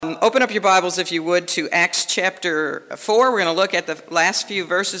Open up your Bibles, if you would, to Acts chapter 4. We're going to look at the last few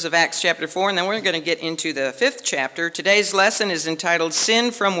verses of Acts chapter 4, and then we're going to get into the 5th chapter. Today's lesson is entitled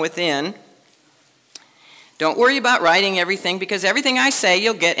Sin from Within. Don't worry about writing everything, because everything I say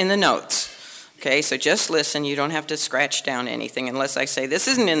you'll get in the notes. Okay, so just listen. You don't have to scratch down anything unless I say this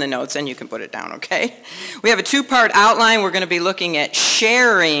isn't in the notes, and you can put it down, okay? We have a 2-part outline. We're going to be looking at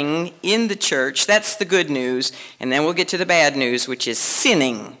sharing in the church. That's the good news. And then we'll get to the bad news, which is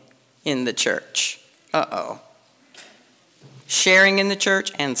sinning in the church. Sharing in the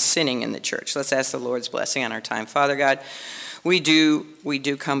church and sinning in the church. Let's ask the Lord's blessing on our time. Father God, we do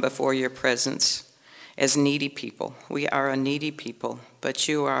come before your presence as needy people. We are a needy people, but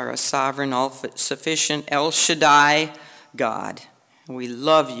you are a sovereign, all-sufficient, El Shaddai God. We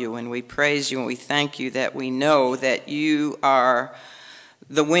love you and we praise you and we thank you that we know that you are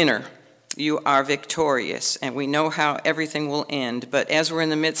the winner. You are victorious, and we know how everything will end. But as we're in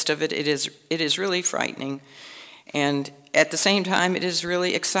the midst of it, it is really frightening. And at the same time, it is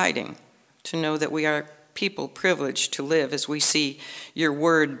really exciting to know that we are people privileged to live as we see your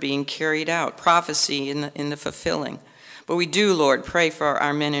word being carried out, prophecy in the fulfilling. But we do, Lord, pray for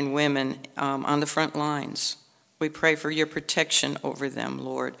our men and women on the front lines. We pray for your protection over them,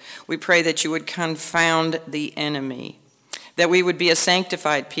 Lord. We pray that you would confound the enemy, that we would be a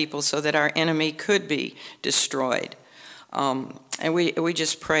sanctified people so that our enemy could be destroyed. And we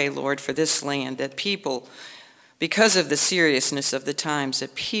just pray, Lord, for this land, that people, because of the seriousness of the times,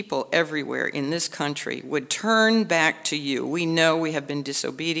 that people everywhere in this country would turn back to you. We know we have been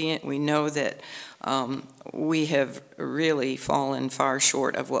disobedient. We know that we have really fallen far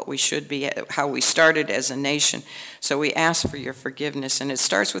short of what we should be, how we started as a nation. So we ask for your forgiveness. And it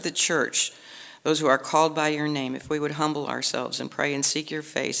starts with the church, those who are called by your name. If we would humble ourselves and pray and seek your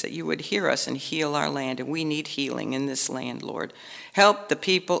face, that you would hear us and heal our land. And we need healing in this land, Lord. Help the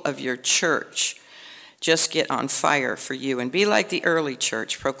people of your church just get on fire for you and be like the early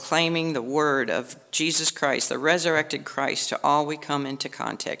church, proclaiming the word of Jesus Christ, the resurrected Christ, to all we come into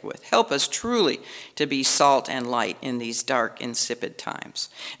contact with. Help us truly to be salt and light in these dark, insipid times.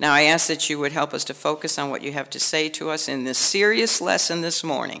 Now I ask that you would help us to focus on what you have to say to us in this serious lesson this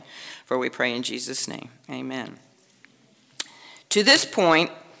morning, for we pray in Jesus' name. Amen. To this point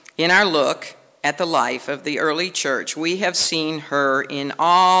in our look at the life of the early church, we have seen her in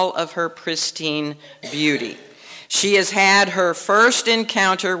all of her pristine beauty. She has had her first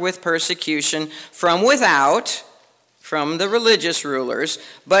encounter with persecution from without, from the religious rulers,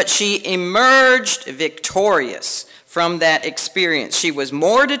 but she emerged victorious from that experience. She was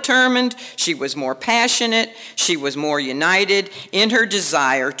more determined, she was more passionate, she was more united in her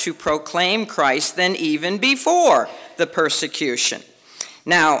desire to proclaim Christ than even before the persecution.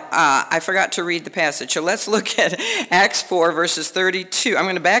 Now, I forgot to read the passage, so let's look at Acts 4, verses 32. I'm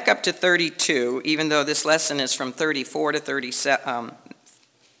going to back up to 32, even though this lesson is from 34 to 37,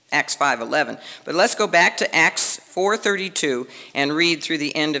 Acts 5:11. But let's go back to Acts 4:32 and read through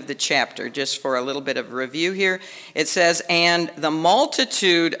the end of the chapter, just for a little bit of review here. It says, "And the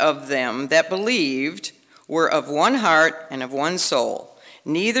multitude of them that believed were of one heart and of one soul.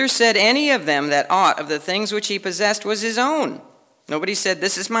 Neither said any of them that aught of the things which he possessed was his own." Nobody said,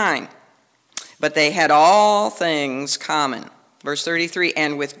 "This is mine." But they had all things common. Verse 33,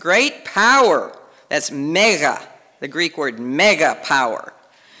 "And with great power," that's mega, the Greek word mega power,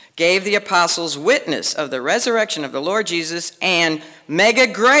 "gave the apostles witness of the resurrection of the Lord Jesus, and mega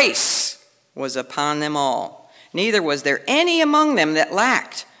grace was upon them all. Neither was there any among them that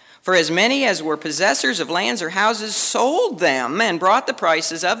lacked. For as many as were possessors of lands or houses sold them and brought the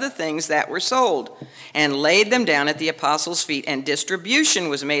prices of the things that were sold, and laid them down at the apostles' feet, and distribution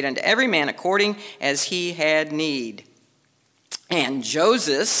was made unto every man according as he had need. And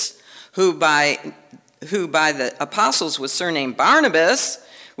Joseph, who by the apostles was surnamed Barnabas,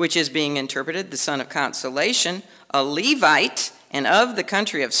 which is being interpreted the son of consolation, a Levite, and of the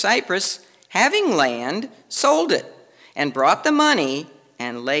country of Cyprus, having land, sold it, and brought the money,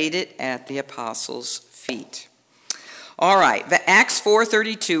 and laid it at the apostles' feet." All right, the Acts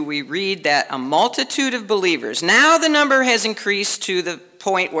 4:32, we read that a multitude of believers. Now the number has increased to the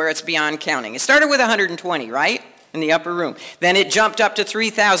point where it's beyond counting. It started with 120, right, in the upper room. Then it jumped up to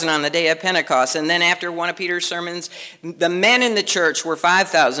 3,000 on the day of Pentecost. And then after one of Peter's sermons, the men in the church were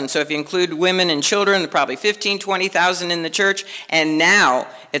 5,000. So if you include women and children, probably 15, 20,000 in the church. And now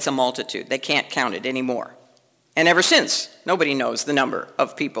it's a multitude. They can't count it anymore. And ever since, nobody knows the number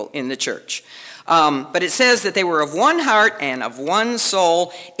of people in the church. But it says that they were of one heart and of one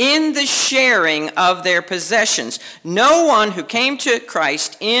soul in the sharing of their possessions. No one who came to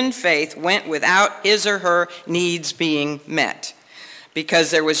Christ in faith went without his or her needs being met.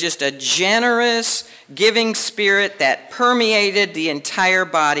 because there was just a generous, giving spirit that permeated the entire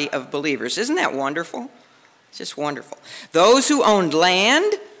body of believers. Isn't that wonderful? It's just wonderful. Those who owned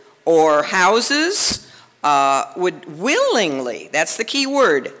land or houses would willingly, that's the key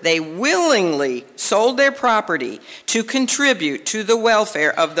word, they willingly sold their property to contribute to the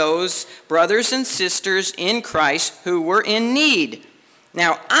welfare of those brothers and sisters in Christ who were in need.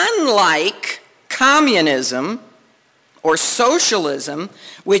 Now, unlike communism or socialism,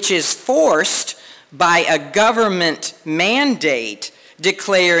 which is forced by a government mandate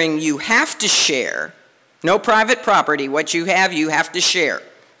declaring you have to share, no private property, what you have to share,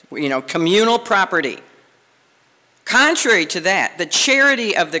 communal property. Contrary to that, the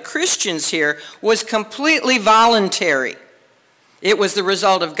charity of the Christians here was completely voluntary. It was the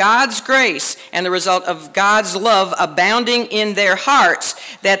result of God's grace and the result of God's love abounding in their hearts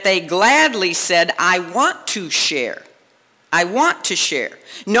that they gladly said, I want to share. I want to share.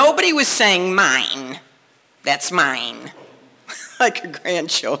 Nobody was saying mine. That's mine. Like your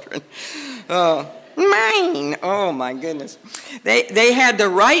grandchildren. Oh, mine. Oh, my goodness. They had the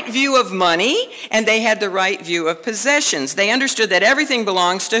right view of money, and they had the right view of possessions. They understood that everything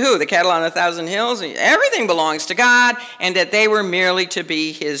belongs to who? The cattle on 1,000 hills? Everything belongs to God, and that they were merely to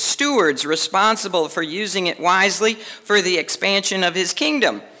be his stewards, responsible for using it wisely for the expansion of his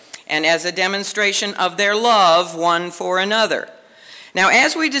kingdom, and as a demonstration of their love one for another. Now,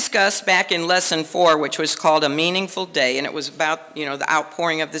 as we discussed back in Lesson 4, which was called A Meaningful Day, and it was about, the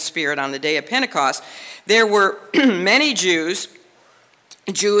outpouring of the Spirit on the day of Pentecost, there were many Jewish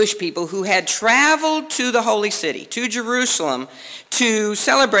people who had traveled to the holy city, to Jerusalem, to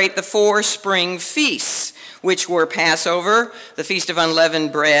celebrate the 4 spring feasts, which were Passover, the Feast of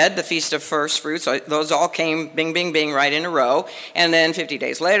Unleavened Bread, the Feast of First Fruits. So those all came bing, bing, bing right in a row. And then 50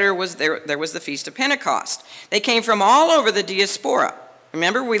 days later there was the Feast of Pentecost. They came from all over the diaspora.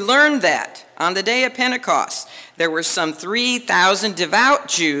 Remember, we learned that on the day of Pentecost, there were some 3,000 devout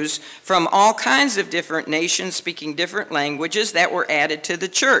Jews from all kinds of different nations speaking different languages that were added to the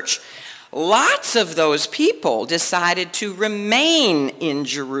church. Lots of those people decided to remain in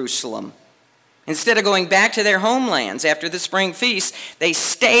Jerusalem. Instead of going back to their homelands after the spring feast, they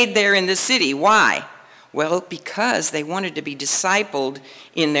stayed there in the city. Why? Well, because they wanted to be discipled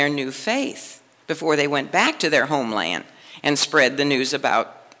in their new faith before they went back to their homeland and spread the news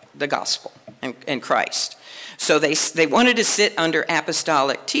about the gospel and Christ. So they wanted to sit under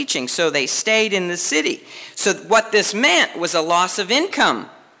apostolic teaching, so they stayed in the city. So what this meant was a loss of income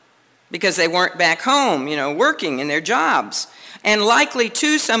because they weren't back home, working in their jobs. And likely,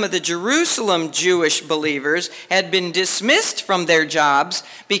 too, some of the Jerusalem Jewish believers had been dismissed from their jobs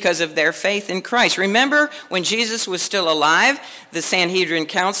because of their faith in Christ. Remember, when Jesus was still alive, the Sanhedrin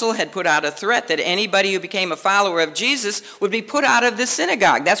Council had put out a threat that anybody who became a follower of Jesus would be put out of the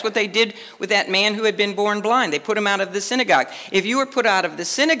synagogue. That's what they did with that man who had been born blind. They put him out of the synagogue. If you were put out of the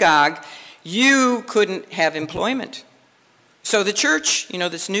synagogue, you couldn't have employment. So the church,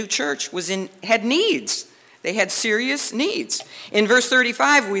 this new church, had needs. They had serious needs. In verse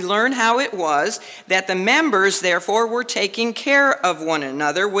 35, we learn how it was that the members, therefore, were taking care of one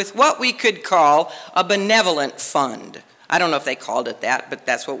another with what we could call a benevolent fund. I don't know if they called it that, but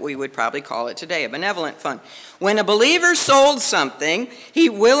that's what we would probably call it today, a benevolent fund. When a believer sold something,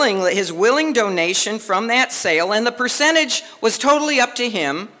 his willing donation from that sale, and the percentage was totally up to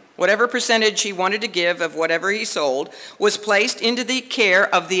him, whatever percentage he wanted to give of whatever he sold, was placed into the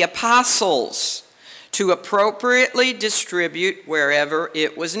care of the apostles to appropriately distribute wherever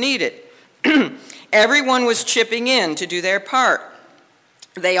it was needed. Everyone was chipping in to do their part.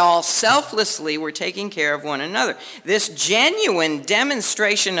 They all selflessly were taking care of one another. This genuine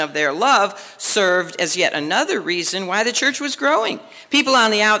demonstration of their love served as yet another reason why the church was growing. People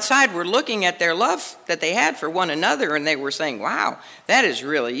on the outside were looking at their love that they had for one another, and they were saying, wow, that is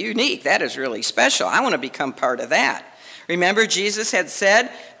really unique. That is really special. I want to become part of that. Remember, Jesus had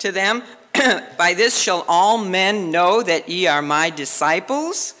said to them, by this shall all men know that ye are my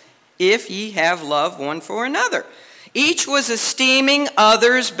disciples, if ye have love one for another. Each was esteeming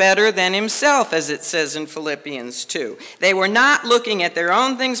others better than himself, as it says in Philippians 2. They were not looking at their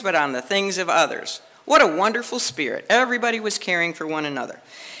own things, but on the things of others. What a wonderful spirit. Everybody was caring for one another.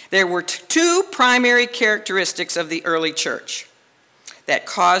 There were 2 primary characteristics of the early church that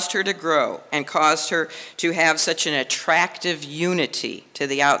caused her to grow and caused her to have such an attractive unity to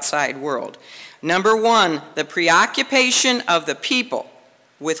the outside world. Number 1, the preoccupation of the people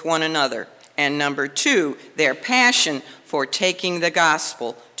with one another. And number 2, their passion for taking the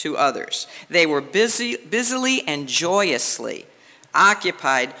gospel to others. They were busily and joyously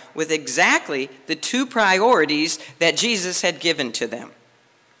occupied with exactly the two priorities that Jesus had given to them,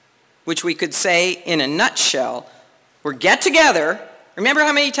 which we could say in a nutshell were get together. Remember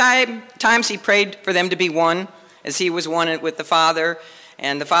how many times he prayed for them to be one, as he was one with the Father,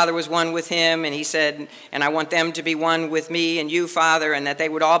 and the Father was one with him, and he said, and I want them to be one with me and you, Father, and that they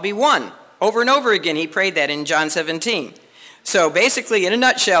would all be one. Over and over again, he prayed that in John 17. So basically, in a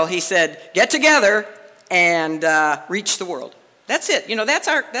nutshell, he said, get together and reach the world. That's it.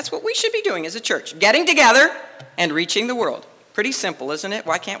 That's what we should be doing as a church, getting together and reaching the world. Pretty simple, isn't it?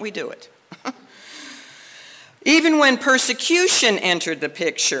 Why can't we do it? Even when persecution entered the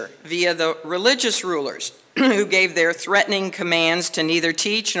picture via the religious rulers who gave their threatening commands to neither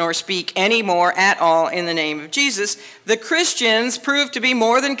teach nor speak any more at all in the name of Jesus, the Christians proved to be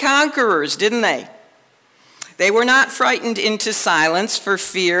more than conquerors, didn't they? They were not frightened into silence for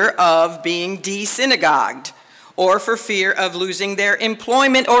fear of being de-synagogued, or for fear of losing their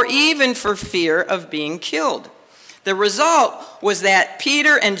employment, or even for fear of being killed. The result was that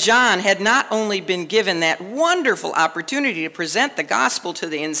Peter and John had not only been given that wonderful opportunity to present the gospel to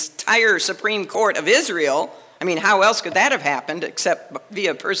the entire Supreme Court of Israel. I mean, how else could that have happened except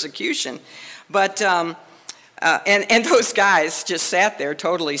via persecution? But and those guys just sat there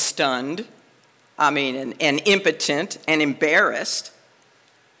totally stunned, and impotent and embarrassed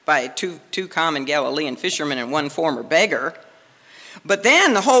by two common Galilean fishermen and one former beggar. But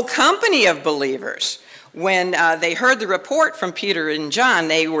then the whole company of believers, when they heard the report from Peter and John,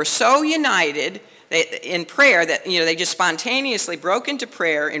 they were so united in prayer that they just spontaneously broke into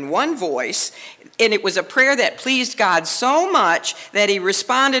prayer in one voice, and it was a prayer that pleased God so much that he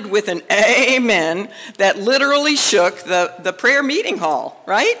responded with an amen that literally shook the prayer meeting hall,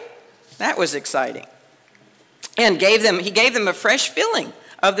 right? That was exciting. And he gave them a fresh filling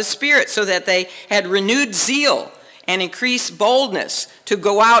of the Spirit so that they had renewed zeal and increased boldness to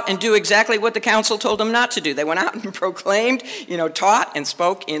go out and do exactly what the council told them not to do. They went out and proclaimed, taught and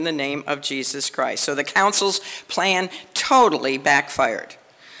spoke in the name of Jesus Christ. So the council's plan totally backfired.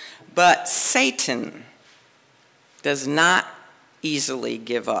 But Satan does not easily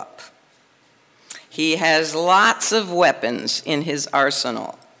give up. He has lots of weapons in his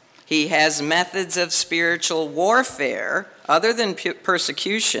arsenal. He has methods of spiritual warfare other than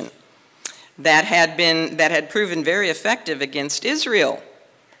persecution that had proven very effective against Israel.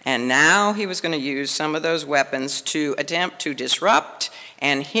 And now he was going to use some of those weapons to attempt to disrupt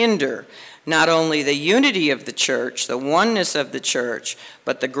and hinder not only the unity of the church, the oneness of the church,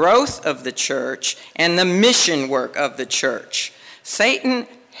 but the growth of the church and the mission work of the church. Satan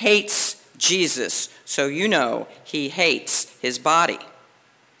hates Jesus, so he hates his body,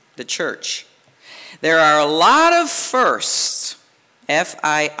 the church. There are a lot of firsts,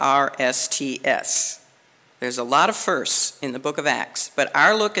 F-I-R-S-T-S. There's a lot of firsts in the book of Acts, but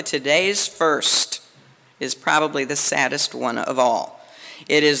our look at today's first is probably the saddest one of all.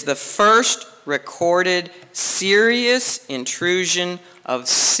 It is the first recorded serious intrusion of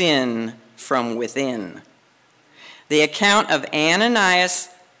sin from within. The account of Ananias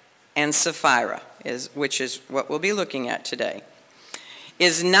and Sapphira, which is what we'll be looking at today,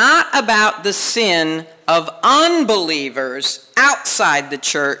 is not about the sin of unbelievers outside the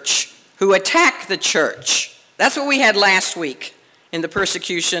church who attack the church. That's what we had last week in the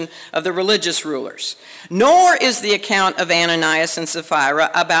persecution of the religious rulers. Nor is the account of Ananias and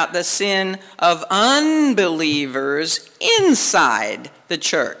Sapphira about the sin of unbelievers inside the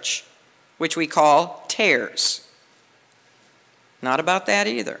church, which we call tares. Not about that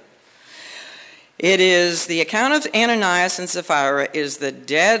either. It is the account of Ananias and Sapphira is the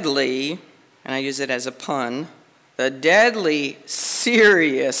deadly, and I use it as a pun, the deadly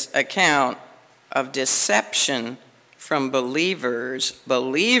serious account of deception from believers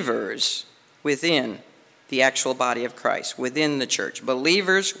within the actual body of Christ, within the church,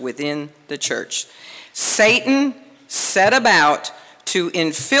 believers within the church. Satan set about to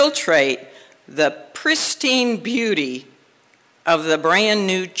infiltrate the pristine beauty of the brand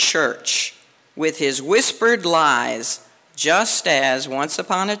new church with his whispered lies, just as once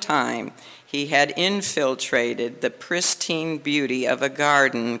upon a time he had infiltrated the pristine beauty of a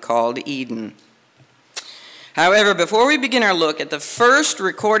garden called Eden. However, before we begin our look at the first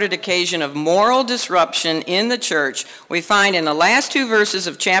recorded occasion of moral disruption in the church, we find in the last two verses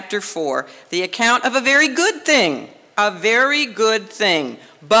of chapter 4 the account of a very good thing,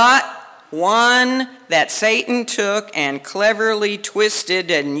 but one that Satan took and cleverly twisted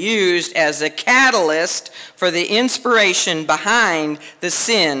and used as a catalyst for the inspiration behind the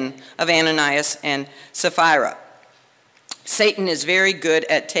sin of Ananias and Sapphira. Satan is very good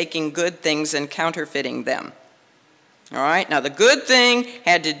at taking good things and counterfeiting them. All right, now the good thing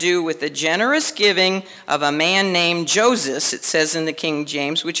had to do with the generous giving of a man named Joseph, it says in the King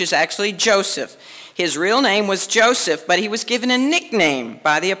James, which is actually Joseph. His real name was Joseph, but he was given a nickname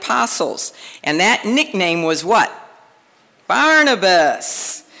by the apostles. And that nickname was what?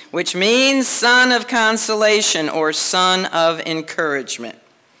 Barnabas, which means son of consolation or son of encouragement.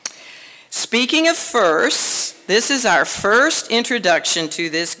 Speaking of firsts, this is our first introduction to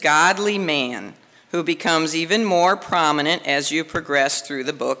this godly man, who becomes even more prominent as you progress through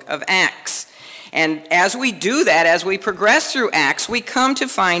the book of Acts. And as we do that, as we progress through Acts, we come to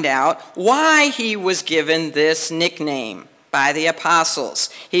find out why he was given this nickname by the apostles.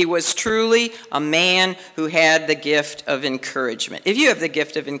 He was truly a man who had the gift of encouragement. If you have the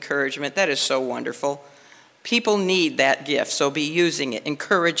gift of encouragement, that is so wonderful. People need that gift, so be using it.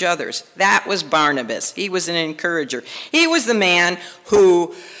 Encourage others. That was Barnabas. He was an encourager. He was the man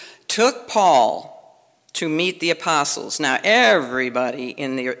who took Paul to meet the apostles. Now, everybody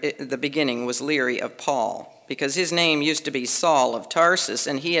in the beginning was leery of Paul because his name used to be Saul of Tarsus,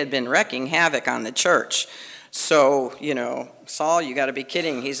 and he had been wreaking havoc on the church. So, Saul, you got to be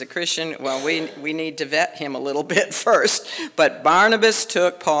kidding. He's a Christian. Well, we need to vet him a little bit first. But Barnabas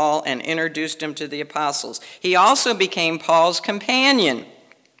took Paul and introduced him to the apostles. He also became Paul's companion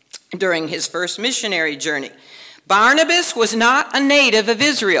during his first missionary journey. Barnabas was not a native of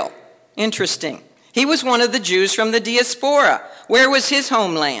Israel. Interesting. He was one of the Jews from the diaspora. Where was his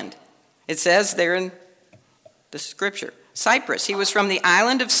homeland? It says there in the scripture, Cyprus. He was from the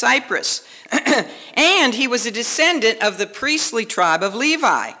island of Cyprus. And he was a descendant of the priestly tribe of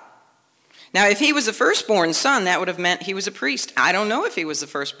Levi. Now, if he was a firstborn son, that would have meant he was a priest. I don't know if he was the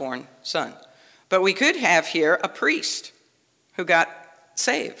firstborn son. But we could have here a priest who got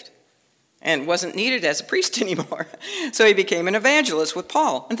saved and wasn't needed as a priest anymore. So he became an evangelist with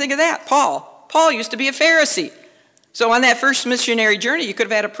Paul. And think of that, Paul used to be a Pharisee. So on that first missionary journey, you could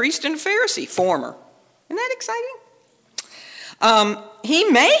have had a priest and a Pharisee, former. Isn't that exciting?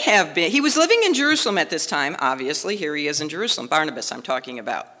 He was living in Jerusalem at this time, obviously. Here he is in Jerusalem, Barnabas I'm talking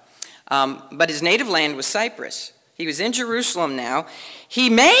about. But his native land was Cyprus. He was in Jerusalem now. He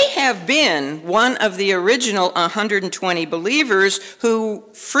may have been one of the original 120 believers who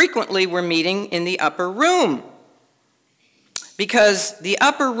frequently were meeting in the upper room. Because the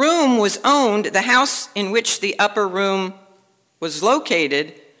upper room was owned, the house in which the upper room was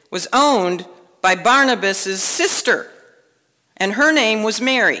located was owned by Barnabas' sister. And her name was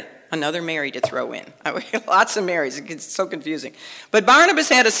Mary. Another Mary to throw in. Lots of Marys. It gets so confusing. But Barnabas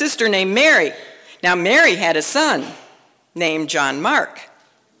had a sister named Mary. Now, Mary had a son named John Mark.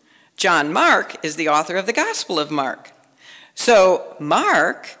 John Mark is the author of the Gospel of Mark. So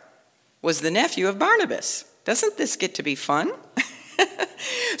Mark was the nephew of Barnabas. Doesn't this get to be fun?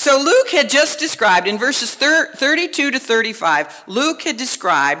 So Luke had just described, in verses 32 to 35, Luke had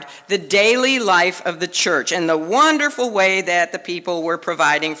described the daily life of the church and the wonderful way that the people were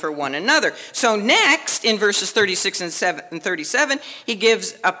providing for one another. So next, in verses 36 and 37, he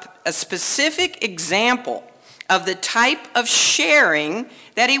gives a specific example of the type of sharing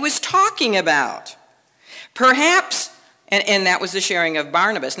that he was talking about. Perhaps, and that was the sharing of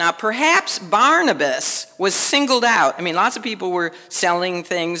Barnabas. Now, perhaps Barnabas was singled out. I mean, lots of people were selling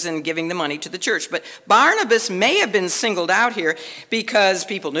things and giving the money to the church. But Barnabas may have been singled out here because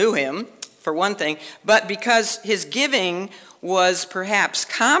people knew him, for one thing, but because his giving was perhaps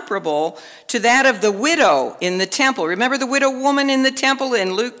comparable to that of the widow in the temple. Remember the widow woman in the temple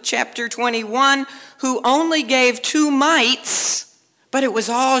in Luke chapter 21 who only gave 2 mites, but it was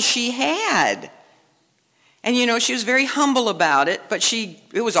all she had. And, she was very humble about it, but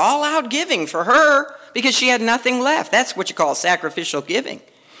it was all out giving for her because she had nothing left. That's what you call sacrificial giving.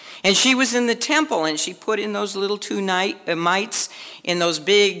 And she was in the temple, and she put in those little 2 mites in those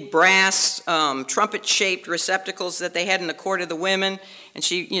big brass trumpet-shaped receptacles that they had in the court of the women. And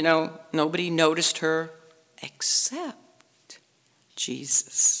she, nobody noticed her except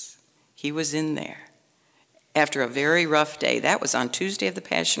Jesus. He was in there. After a very rough day. That was on Tuesday of the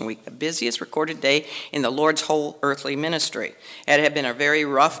Passion Week, the busiest recorded day in the Lord's whole earthly ministry. It had been a very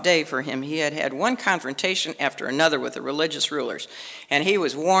rough day for him. He had had one confrontation after another with the religious rulers, and he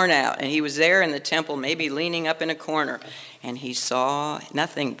was worn out, and he was there in the temple, maybe leaning up in a corner, and he saw,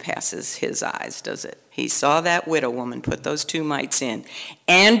 nothing passes his eyes, does it? He saw that widow woman put those 2 mites in,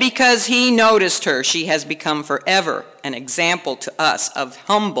 and because he noticed her, she has become forever an example to us of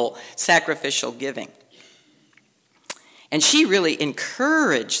humble sacrificial giving. And she really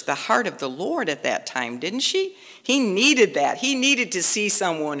encouraged the heart of the Lord at that time, didn't she? He needed that. He needed to see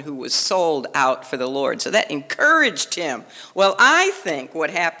someone who was sold out for the Lord. So that encouraged him. Well, I think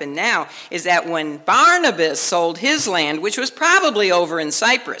what happened now is that when Barnabas sold his land, which was probably over in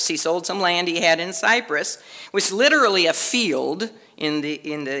Cyprus, he sold some land he had in Cyprus, which is literally a field in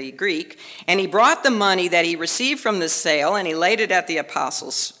the Greek, and he brought the money that he received from the sale and he laid it at the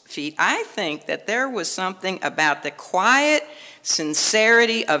apostles' feet. I think that there was something about the quiet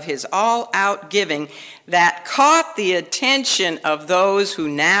sincerity of his all-out giving that caught the attention of those who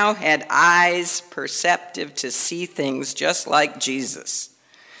now had eyes perceptive to see things just like Jesus.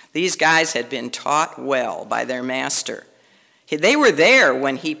 These guys had been taught well by their master. They were there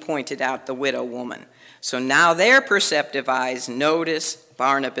when he pointed out the widow woman. So now their perceptive eyes notice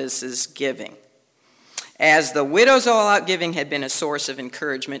Barnabas' giving. As the widow's all-out giving had been a source of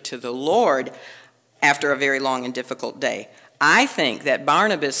encouragement to the Lord after a very long and difficult day, I think that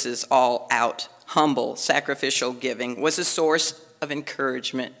Barnabas' all-out, humble, sacrificial giving was a source of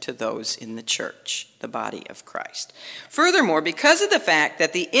encouragement to those in the church, the body of Christ. Furthermore, because of the fact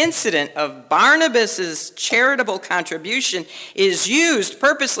that the incident of Barnabas' charitable contribution is used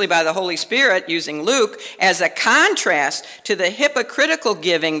purposely by the Holy Spirit, using Luke, as a contrast to the hypocritical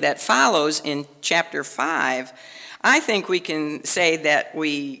giving that follows in chapter 5, I think we can say that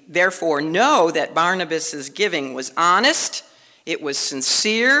we therefore know that Barnabas' giving was honest, it was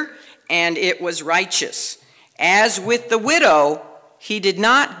sincere, and it was righteous. As with the widow, he did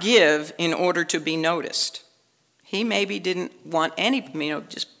not give in order to be noticed. He maybe didn't want any,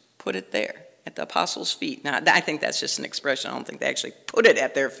 just put it there at the apostles' feet. Now, I think that's just an expression. I don't think they actually put it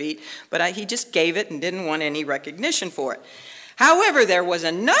at their feet, but he just gave it and didn't want any recognition for it. However, there was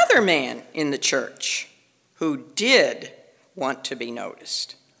another man in the church who did want to be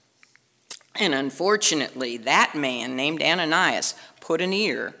noticed. And unfortunately, that man named Ananias put an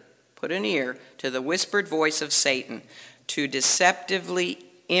ear to the whispered voice of Satan to deceptively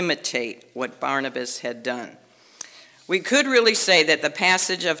imitate what Barnabas had done. We could really say that the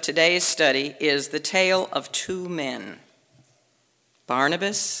passage of today's study is the tale of two men,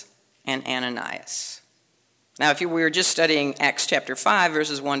 Barnabas and Ananias. Now, if we were just studying Acts chapter 5,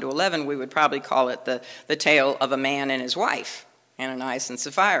 verses 1 to 11, we would probably call it the tale of a man and his wife, Ananias and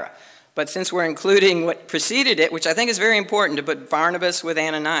Sapphira. But since we're including what preceded it, which I think is very important to put Barnabas with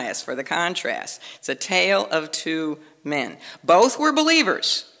Ananias for the contrast, it's a tale of two men. Both were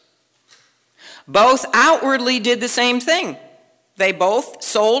believers. Both outwardly did the same thing. They both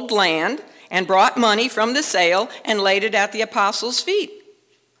sold land and brought money from the sale and laid it at the apostles' feet.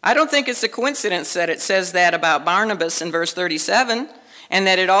 I don't think it's a coincidence that it says that about Barnabas in verse 37 and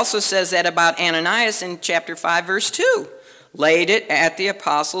that it also says that about Ananias in chapter 5, verse 2. Laid it at the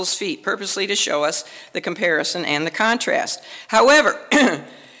apostles' feet, purposely to show us the comparison and the contrast. However,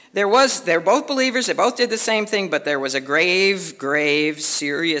 they're both believers, they both did the same thing, but there was a grave,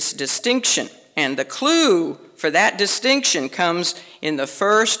 serious distinction. And the clue for that distinction comes in the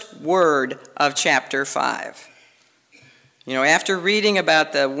first word of chapter 5. After reading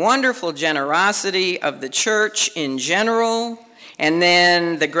about the wonderful generosity of the church in general, and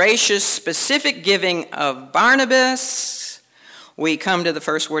then the gracious, specific giving of Barnabas, we come to the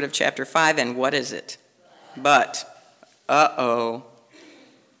first word of chapter 5, and what is it? But a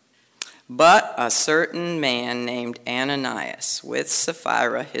certain man named Ananias with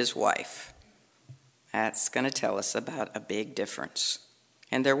Sapphira, his wife. That's going to tell us about a big difference.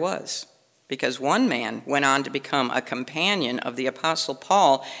 And there was, because one man went on to become a companion of the Apostle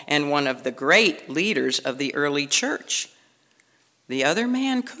Paul and one of the great leaders of the early church. The other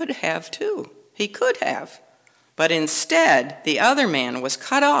man could have too. He could have. But instead, the other man was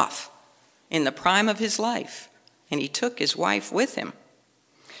cut off in the prime of his life, and he took his wife with him.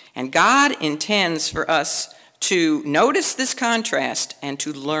 And God intends for us to notice this contrast and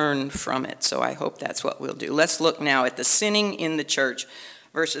to learn from it. So I hope that's what we'll do. Let's look now at the sinning in the church,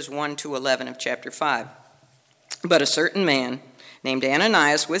 verses 1 to 11 of chapter 5. But a certain man named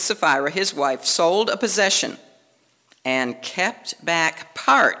Ananias with Sapphira, his wife, sold a possession and kept back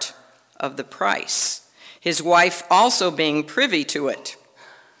part of the price, his wife also being privy to it,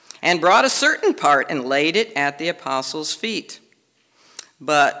 and brought a certain part and laid it at the apostles' feet.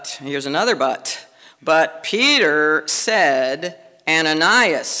 But, here's another but Peter said,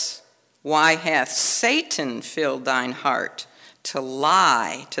 Ananias, why hath Satan filled thine heart to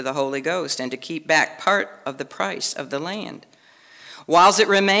lie to the Holy Ghost and to keep back part of the price of the land? Whiles it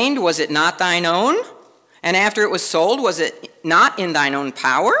remained, was it not thine own? And after it was sold, was it not in thine own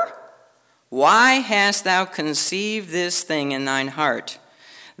power? Why hast thou conceived this thing in thine heart?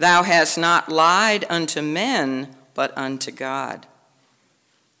 Thou hast not lied unto men, but unto God.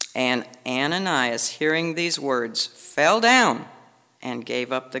 And Ananias, hearing these words, fell down and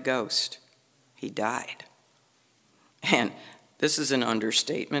gave up the ghost. He died. And this is an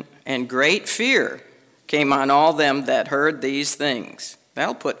understatement. And great fear came on all them that heard these things.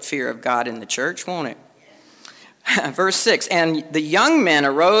 That'll put fear of God in the church, won't it? Verse 6, and the young men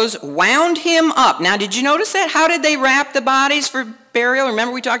arose, wound him up. Now, did you notice that? How did they wrap the bodies for burial?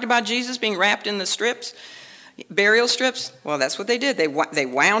 Remember we talked about Jesus being wrapped in the strips, burial strips? Well, that's what they did. They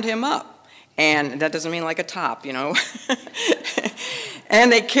wound him up. And that doesn't mean like a top, you know.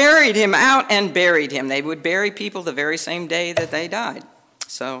 And they carried him out and buried him. They would bury people the very same day that they died.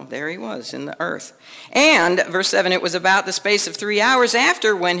 So there he was in the earth. And, verse 7, it was about the space of 3 hours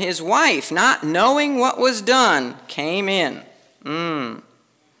after when his wife, not knowing what was done, came in. And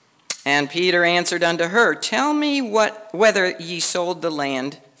Peter answered unto her, tell me whether ye sold the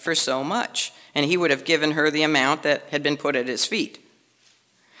land for so much. And he would have given her the amount that had been put at his feet.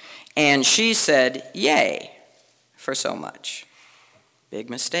 And she said, yea, for so much. Big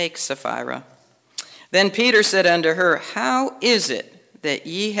mistake, Sapphira. Then Peter said unto her, how is it that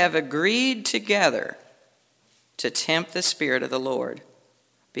ye have agreed together to tempt the Spirit of the Lord?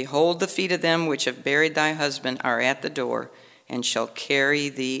 Behold, the feet of them which have buried thy husband are at the door, and shall carry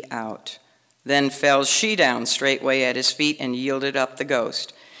thee out. Then fell she down straightway at his feet, and yielded up the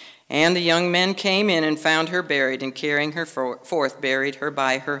ghost. And the young men came in and found her buried, and carrying her forth, buried her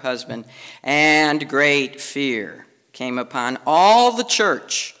by her husband. And great fear came upon all the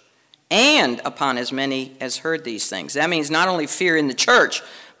church, and upon as many as heard these things. That means not only fear in the church,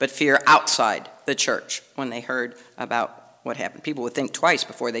 but fear outside the church when they heard about what happened. People would think twice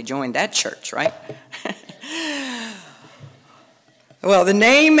before they joined that church, right? Well, the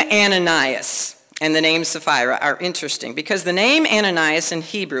name Ananias and the name Sapphira are interesting because the name Ananias in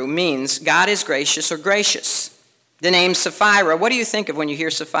Hebrew means God is gracious or gracious. The name Sapphira, what do you think of when you hear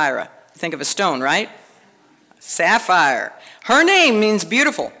Sapphira? You think of a stone, right? Sapphire. Her name means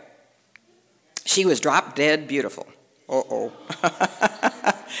beautiful. She was drop dead beautiful. Uh-oh.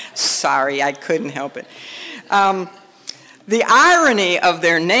 Sorry, I couldn't help it. The irony of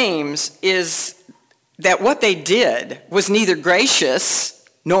their names is that what they did was neither gracious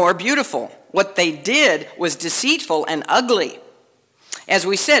nor beautiful. What they did was deceitful and ugly. As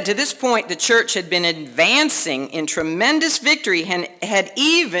we said, to this point, the church had been advancing in tremendous victory and had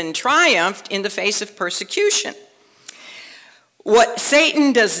even triumphed in the face of persecution. When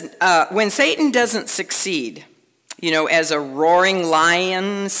Satan doesn't succeed, as a roaring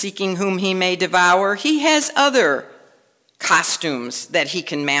lion seeking whom he may devour, he has other costumes that he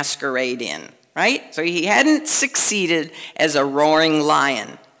can masquerade in, right? So he hadn't succeeded as a roaring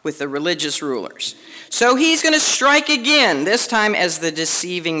lion with the religious rulers. So he's going to strike again, this time as the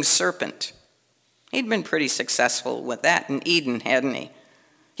deceiving serpent. He'd been pretty successful with that in Eden, hadn't he?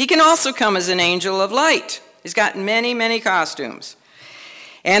 He can also come as an angel of light. He's got many, many costumes.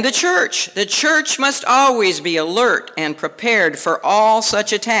 And the church must always be alert and prepared for all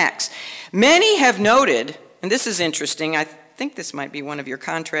such attacks. Many have noted, and this is interesting, I think this might be one of your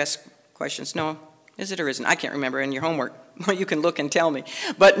contrast questions. No, is it or isn't? I can't remember in your homework. Well, you can look and tell me.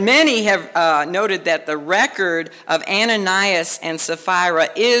 But many have noted that the record of Ananias and Sapphira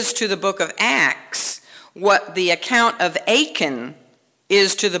is to the book of Acts what the account of Achan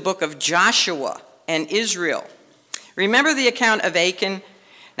is to the book of Joshua and Israel. Remember the account of Achan?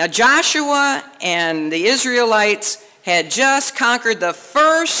 Now Joshua and the Israelites had just conquered the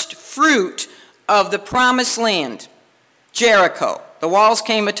first fruit of the promised land, Jericho. The walls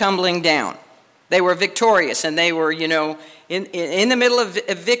came a-tumbling down. They were victorious, and they were, in the middle of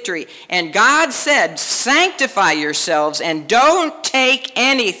victory. And God said, sanctify yourselves and don't take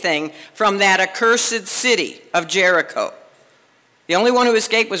anything from that accursed city of Jericho. The only one who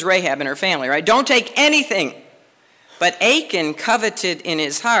escaped was Rahab and her family, right? Don't take anything. But Achan coveted in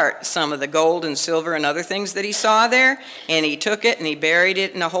his heart some of the gold and silver and other things that he saw there, and he took it and he buried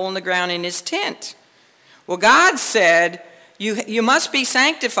it in a hole in the ground in his tent. Well, God said, you must be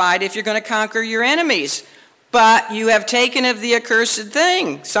sanctified if you're going to conquer your enemies. But you have taken of the accursed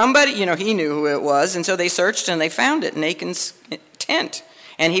thing. Somebody, he knew who it was, and so they searched and they found it in Achan's tent,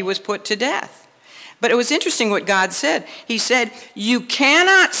 and he was put to death. But it was interesting what God said. He said, you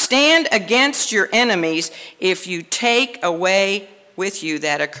cannot stand against your enemies if you take away with you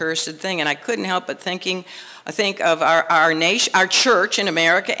that accursed thing. And I couldn't help but think of our nation, our church in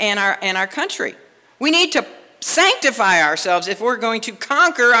America, and our country. We need to sanctify ourselves if we're going to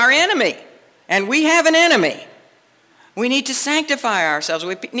conquer our enemy. And we have an enemy. We need to sanctify ourselves.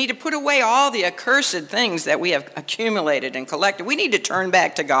 We need to put away all the accursed things that we have accumulated and collected. We need to turn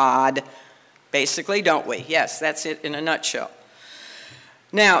back to God, basically, don't we? Yes, that's it in a nutshell.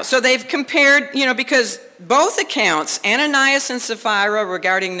 Now, so they've compared, because both accounts, Ananias and Sapphira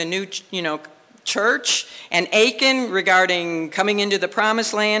regarding the new, church, and Achan regarding coming into the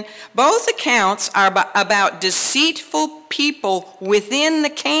promised land, both accounts are about deceitful people within the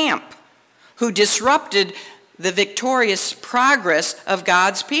camp who disrupted the victorious progress of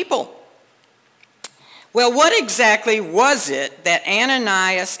God's people. Well, what exactly was it that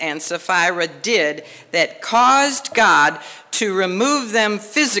Ananias and Sapphira did that caused God to remove them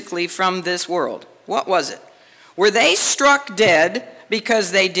physically from this world? What was it? Were they struck dead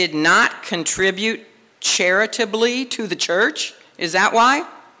because they did not contribute charitably to the church? Is that why?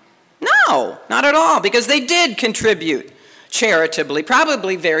 No, not at all, because they did contribute charitably,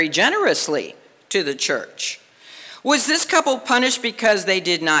 probably very generously to the church. Was this couple punished because they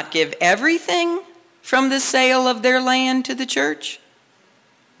did not give everything from the sale of their land to the church?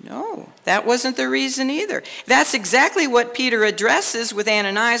 No, that wasn't the reason either. That's exactly what Peter addresses with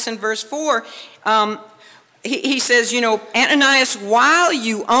Ananias in verse 4. He says, Ananias, while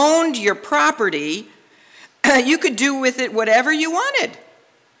you owned your property, you could do with it whatever you wanted.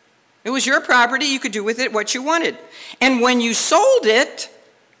 It was your property. You could do with it what you wanted. And when you sold it,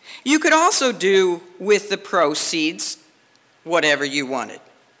 you could also do with the proceeds whatever you wanted,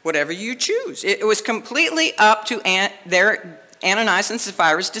 whatever you choose. It was completely up to Ananias and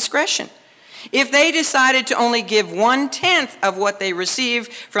Sapphira's discretion. If they decided to only give 1/10 of what they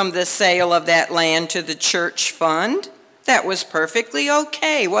received from the sale of that land to the church fund, that was perfectly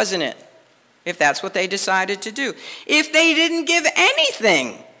okay, wasn't it? If that's what they decided to do. If they didn't give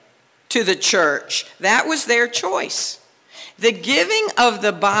anything to the church, that was their choice. The giving of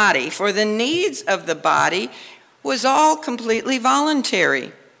the body for the needs of the body was all completely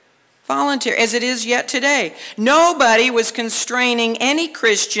voluntary. Voluntary, as it is yet today. Nobody was constraining any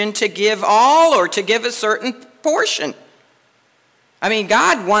Christian to give all or to give a certain portion. I mean,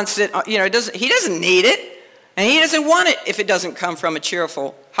 God wants it, He doesn't need it, and He doesn't want it if it doesn't come from a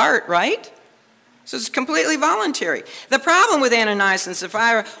cheerful heart, right? So it's completely voluntary. The problem with Ananias and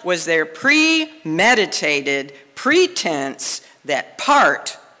Sapphira was their premeditated pretense that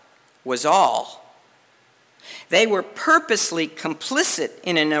part was all. They were purposely complicit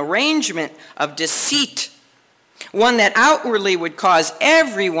in an arrangement of deceit, one that outwardly would cause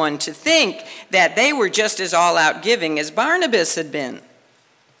everyone to think that they were just as all-out giving as Barnabas had been,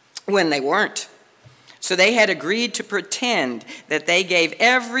 when they weren't. So they had agreed to pretend that they gave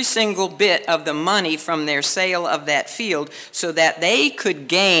every single bit of the money from their sale of that field so that they could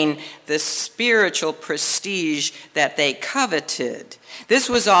gain the spiritual prestige that they coveted. This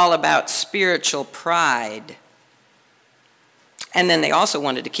was all about spiritual pride. And then they also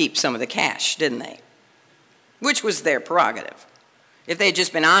wanted to keep some of the cash, didn't they? Which was their prerogative. If they had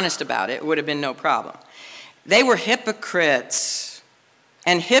just been honest about it, it would have been no problem. They were hypocrites.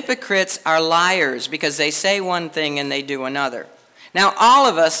 And hypocrites are liars because they say one thing and they do another. Now, all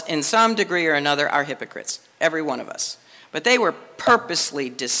of us, in some degree or another, are hypocrites. Every one of us. But they were purposely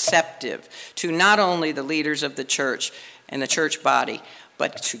deceptive to not only the leaders of the church and the church body,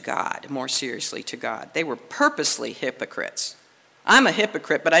 but to God, more seriously to God. They were purposely hypocrites. I'm a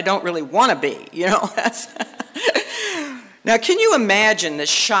hypocrite, but I don't really want to be, Now, can you imagine the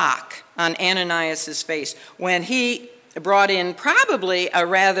shock on Ananias' face when he brought in probably a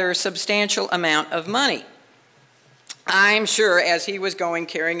rather substantial amount of money? I'm sure as he was going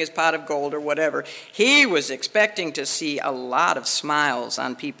carrying his pot of gold or whatever, he was expecting to see a lot of smiles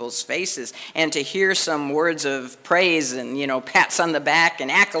on people's faces and to hear some words of praise and, pats on the back and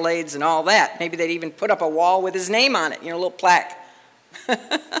accolades and all that. Maybe they'd even put up a wall with his name on it, a little plaque.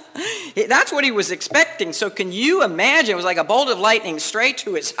 That's what he was expecting. So can you imagine? It was like a bolt of lightning straight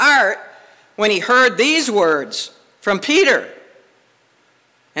to his heart when he heard these words from Peter.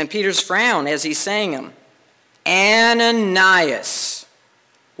 And Peter's frown as he sang them. Ananias,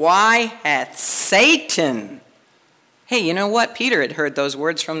 why hath Satan? Hey, you know what? Peter had heard those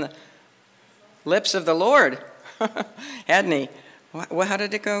words from the lips of the Lord, hadn't he? How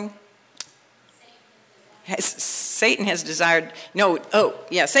did it go? Satan has desired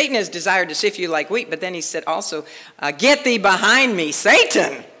to sift you like wheat, but then he said also, get thee behind me,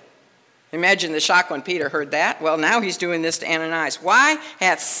 Satan. Imagine the shock when Peter heard that. Well, now he's doing this to Ananias. Why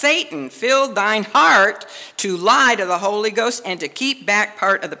hath Satan filled thine heart to lie to the Holy Ghost and to keep back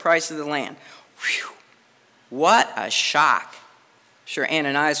part of the price of the land? Whew. What a shock. Sure,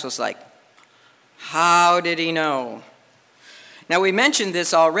 Ananias was like, how did he know? Now, we mentioned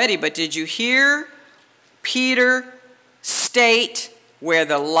this already, but did you hear Peter state where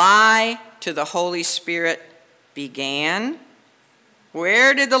the lie to the Holy Spirit began?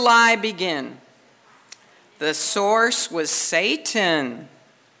 Where did the lie begin? The source was Satan.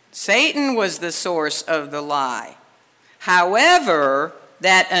 Satan was the source of the lie. However,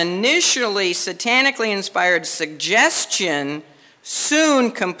 that initially satanically inspired suggestion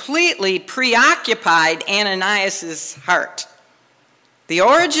soon completely preoccupied Ananias' heart. The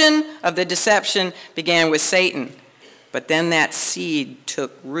origin of the deception began with Satan, but then that seed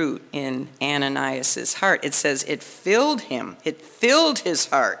took root in Ananias' heart. It says it filled him. It filled his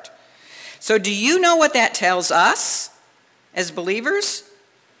heart. So do you know what that tells us as believers?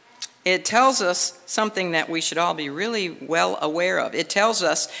 It tells us something that we should all be really well aware of. It tells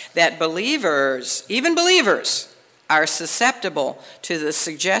us that believers, even believers, are susceptible to the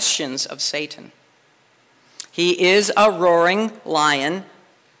suggestions of Satan. He is a roaring lion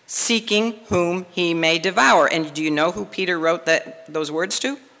seeking whom he may devour. And do you know who Peter wrote those words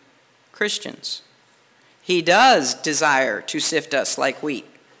to? Christians. He does desire to sift us like wheat.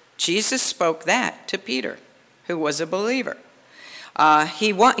 Jesus spoke that to Peter, who was a believer. Now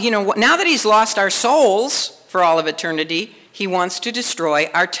that he's lost our souls for all of eternity, he wants to destroy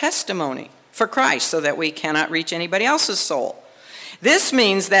our testimony for Christ so that we cannot reach anybody else's soul. This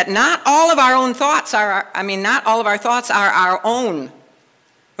means that not all of our thoughts are our own.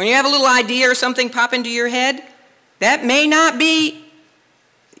 When you have a little idea or something pop into your head, that may not be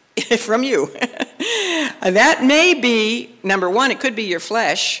from you. That may be, number one, it could be your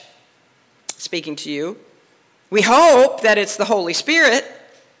flesh speaking to you. We hope that it's the Holy Spirit,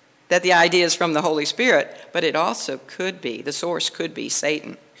 that the idea is from the Holy Spirit, but it also could be, the source could be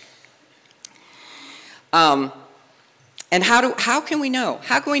Satan. And how can we know?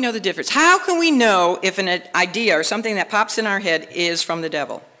 How can we know the difference? How can we know if an idea or something that pops in our head is from the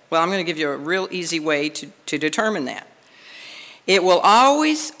devil? Well, I'm going to give you a real easy way to determine that. It will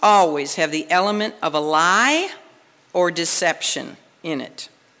always have the element of a lie or deception in it.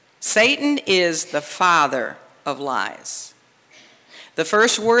 Satan is the father of lies.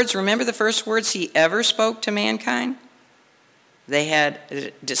 Remember the first words he ever spoke to mankind? They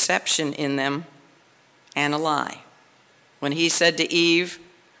had deception in them and a lie. When he said to Eve,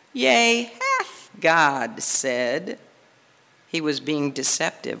 "Yea, hath God said," he was being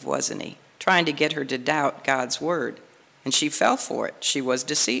deceptive, wasn't he? Trying to get her to doubt God's word. And she fell for it. She was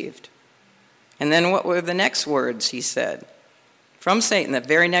deceived. And then what were the next words he said? From Satan, the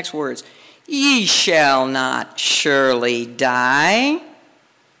very next words, "Ye shall not surely die."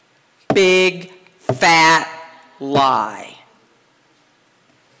 Big, fat lie.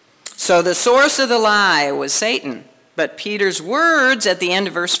 So the source of the lie was Satan. But Peter's words at the end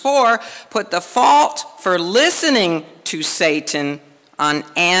of verse 4 put the fault for listening to Satan on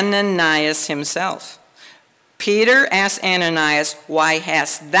Ananias himself. Peter asked Ananias, "Why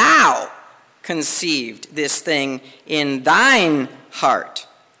hast thou conceived this thing in thine heart?"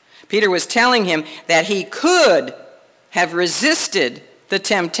 Peter was telling him that he could have resisted the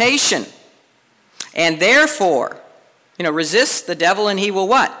temptation. And therefore, resist the devil and he will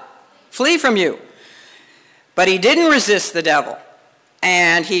what? Flee from you. But he didn't resist the devil.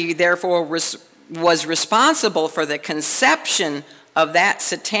 And he therefore was responsible for the conception of that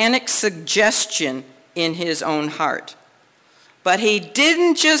satanic suggestion in his own heart. But he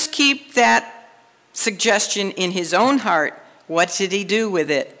didn't just keep that suggestion in his own heart. What did he do with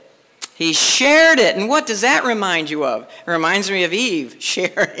it? He shared it. And what does that remind you of? It reminds me of Eve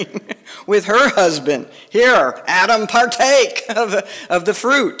sharing with her husband. Here, Adam, partake of the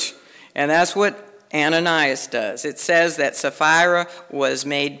fruit. And that's what Ananias does. It says that Sapphira was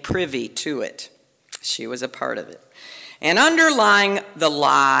made privy to it. She was a part of it. And underlying the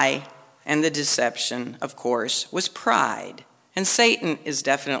lie and the deception, of course, was pride. And Satan is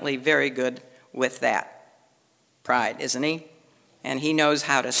definitely very good with that. Pride, isn't he? And he knows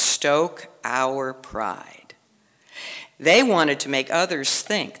how to stoke our pride. They wanted to make others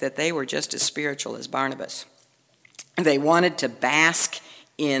think that they were just as spiritual as Barnabas. They wanted to bask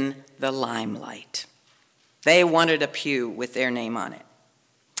in the limelight. They wanted a pew with their name on it.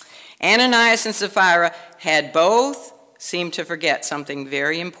 Ananias and Sapphira had both seemed to forget something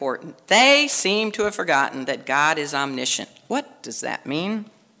very important. They seem to have forgotten that God is omniscient. What does that mean?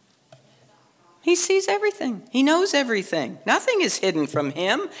 He sees everything. He knows everything. Nothing is hidden from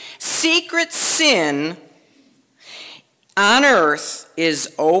him. Secret sin on earth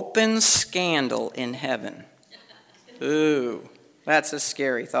is open scandal in heaven. Ooh, that's a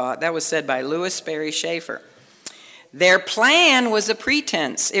scary thought. That was said by Louis Sperry Schaeffer. Their plan was a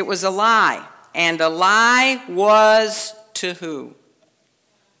pretense. It was a lie. And the lie was to who?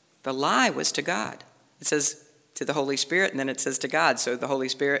 The lie was to God. It says to the Holy Spirit, and then it says to God. So the Holy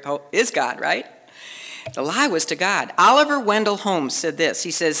Spirit is God, right? The lie was to God. Oliver Wendell Holmes said this.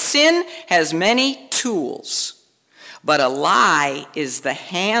 He says, "Sin has many tools, but a lie is the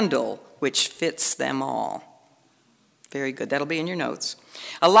handle which fits them all. Very good. That'll be in your notes.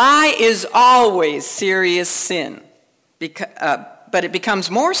 A lie is always serious sin, but it becomes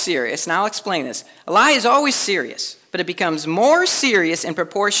more serious. Now I'll explain this. A lie is always serious, but it becomes more serious in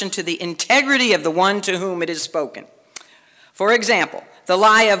proportion to the integrity of the one to whom it is spoken. For example, the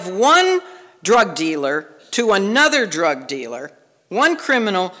lie of one drug dealer to another drug dealer, one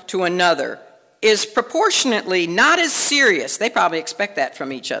criminal to another, is proportionately not as serious. They probably expect that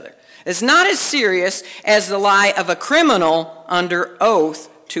from each other. It's not as serious as the lie of a criminal under oath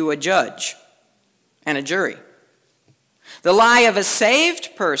to a judge and a jury. The lie of a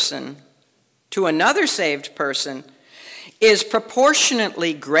saved person to another saved person is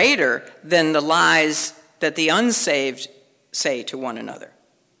proportionately greater than the lies that the unsaved say to one another.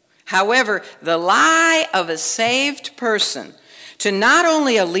 However, the lie of a saved person to not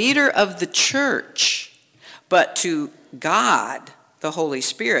only a leader of the church, but to God, the Holy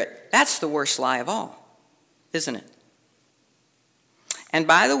Spirit, that's the worst lie of all, isn't it? And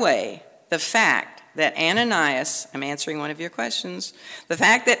by the way, the fact that Ananias, I'm answering one of your questions, the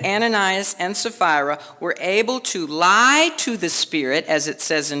fact that Ananias and Sapphira were able to lie to the Spirit, as it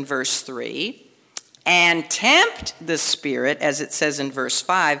says in verse 3, and tempt the Spirit, as it says in verse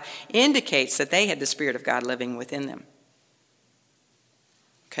 5, indicates that they had the Spirit of God living within them.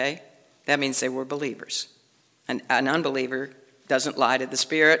 Okay? That means they were believers. An unbeliever doesn't lie to the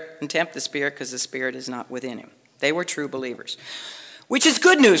Spirit and tempt the Spirit because the Spirit is not within him. They were true believers. Which is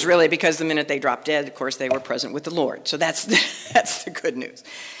good news, really, because the minute they dropped dead, of course, they were present with the Lord. So that's the good news.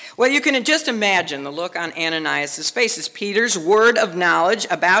 Well, you can just imagine the look on Ananias' face as Peter's word of knowledge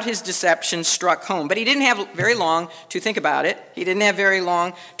about his deception struck home. But he didn't have very long to think about it. He didn't have very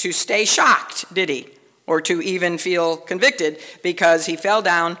long to stay shocked, did he? Or to even feel convicted, because he fell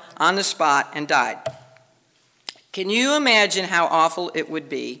down on the spot and died. Can you imagine how awful it would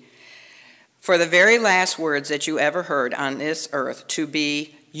be for the very last words that you ever heard on this earth to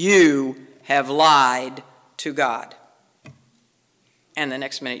be, "You have lied to God"? And the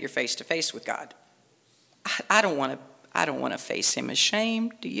next minute you're face to face with God. I don't want to face him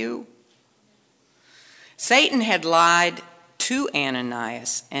ashamed, do you? Satan had lied to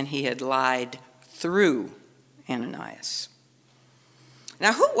Ananias, and he had lied through Ananias.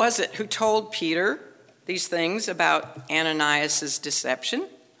 Now, who was it who told Peter these things about Ananias' deception?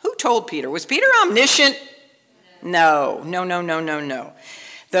 Who told Peter? Was Peter omniscient? No.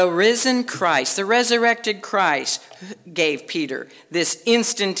 The risen Christ, the resurrected Christ, gave Peter this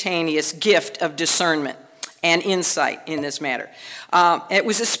instantaneous gift of discernment and insight in this matter. It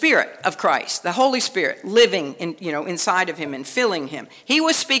was the Spirit of Christ, the Holy Spirit, living inside of him and filling him. He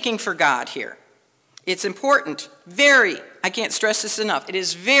was speaking for God here. It's important, I can't stress this enough, it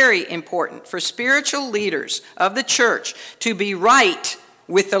is very important for spiritual leaders of the church to be right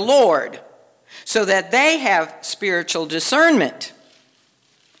with the Lord so that they have spiritual discernment,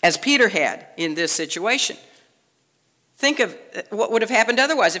 as Peter had in this situation. Think of what would have happened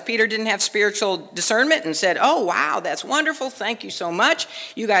otherwise if Peter didn't have spiritual discernment and said, "Oh, wow, that's wonderful. Thank you so much.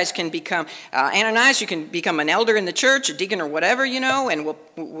 You guys can become, Ananias, you can become an elder in the church, a deacon or whatever, and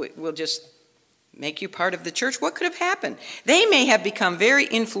we'll just make you part of the church." What could have happened? They may have become very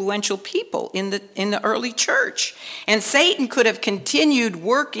influential people in the early church. And Satan could have continued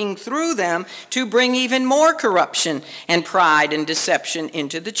working through them to bring even more corruption and pride and deception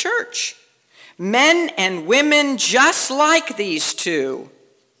into the church. Men and women just like these two,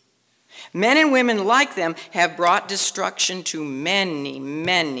 men and women like them, have brought destruction to many,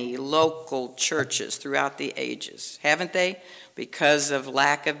 many local churches throughout the ages, haven't they? Because of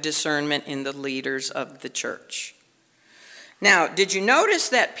lack of discernment in the leaders of the church. Now, did you notice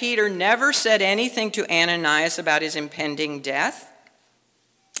that Peter never said anything to Ananias about his impending death?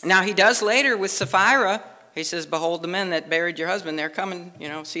 Now, he does later with Sapphira. He says, "Behold, the men that buried your husband, they're coming,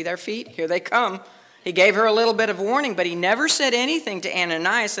 see their feet? Here they come." He gave her a little bit of warning, but he never said anything to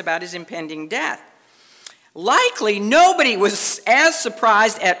Ananias about his impending death. Likely, nobody was as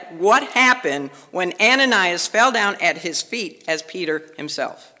surprised at what happened when Ananias fell down at his feet as Peter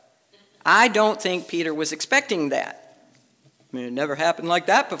himself. I don't think Peter was expecting that. I mean, it never happened like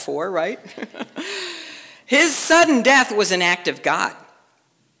that before, right? His sudden death was an act of God,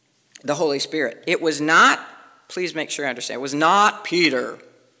 the Holy Spirit. It was not, please make sure I understand, it was not Peter,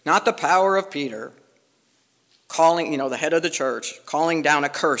 not the power of Peter, calling, the head of the church, calling down a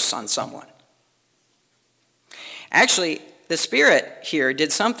curse on someone. Actually, the Spirit here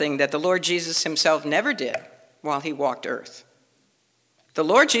did something that the Lord Jesus himself never did while he walked earth. The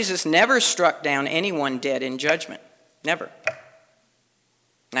Lord Jesus never struck down anyone dead in judgment. Never.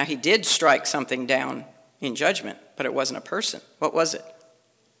 Now, he did strike something down in judgment, But it wasn't a person. What was it?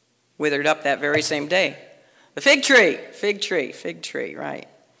 Withered up that very same day. The fig tree, right.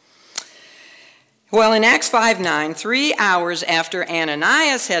 Well, in Acts 5:9, 3 hours after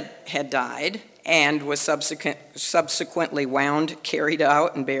Ananias had died and was subsequently wound, carried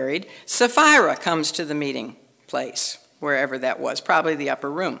out, and buried, Sapphira comes to the meeting place, wherever that was, probably the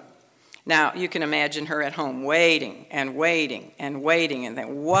upper room. Now, you can imagine her at home waiting and waiting and waiting, and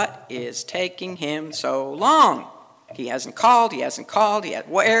then what is taking him so long? He hasn't called,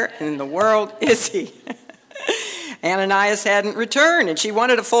 where in the world is he? Ananias hadn't returned, and she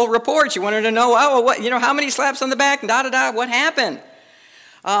wanted a full report. She wanted to know, how many slaps on the back, and what happened?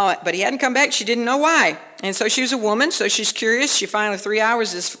 But he hadn't come back. She didn't know why. And so she was a woman, so she's curious. She finally, 3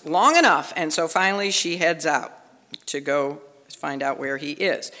 hours is long enough, and so finally she heads out to go find out where he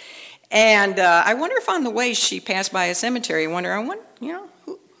is. And I wonder if on the way she passed by a cemetery,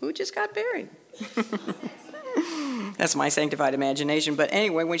 who just got buried? That's my sanctified imagination. But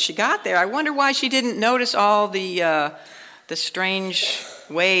anyway, when she got there, I wonder why she didn't notice all the strange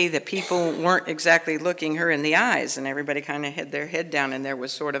way that people weren't exactly looking her in the eyes, and everybody kind of had their head down, and there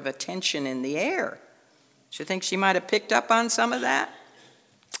was sort of a tension in the air. Do you think she might have picked up on some of that?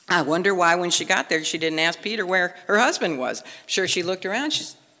 I wonder why when she got there she didn't ask Peter where her husband was. I'm sure she looked around,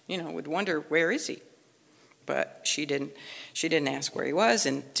 would wonder, where is he? But she didn't ask where he was,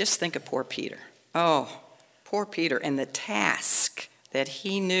 and just think of poor Peter. Oh, poor Peter, and the task that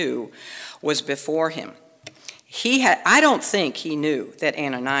he knew was before him. I don't think he knew that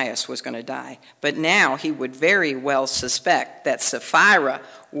Ananias was going to die, but now he would very well suspect that Sapphira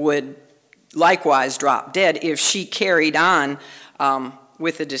would likewise drop dead if she carried on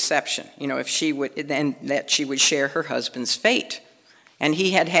with the deception, if she would, and that she would share her husband's fate. And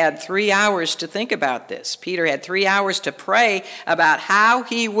he had 3 hours to think about this. Peter had 3 hours to pray about how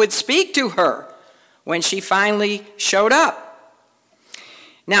he would speak to her when she finally showed up.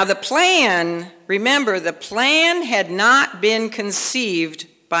 Now remember, the plan had not been conceived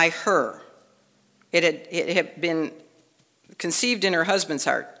by her. It had been conceived in her husband's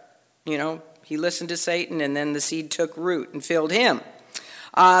heart. He listened to Satan, and then the seed took root and filled him.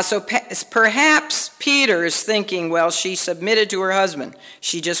 So perhaps Peter is thinking, well, she submitted to her husband.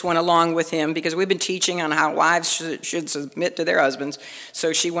 She just went along with him because we've been teaching on how wives should submit to their husbands.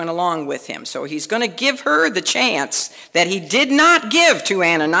 So she went along with him. So he's going to give her the chance that he did not give to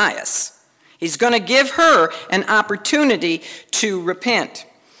Ananias. He's going to give her an opportunity to repent.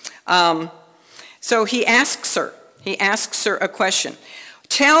 So he asks her a question.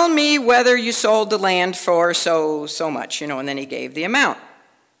 Tell me whether you sold the land for so much, and then he gave the amount.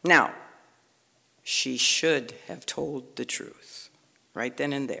 Now, she should have told the truth right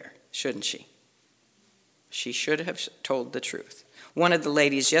then and there, shouldn't she? She should have told the truth. One of the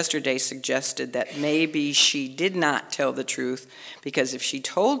ladies yesterday suggested that maybe she did not tell the truth because if she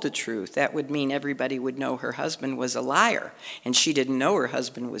told the truth, that would mean everybody would know her husband was a liar, and she didn't know her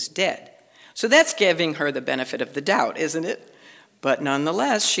husband was dead. So that's giving her the benefit of the doubt, isn't it? But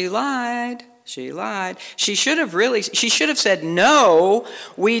nonetheless, she lied. She should have said, no,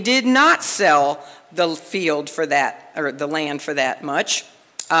 we did not sell the field for that, or the land for that much.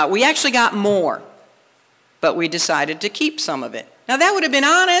 We actually got more, but we decided to keep some of it. Now that would have been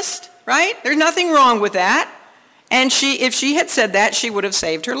honest, right? There's nothing wrong with that. And if she had said that, she would have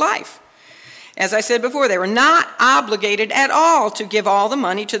saved her life. As I said before, they were not obligated at all to give all the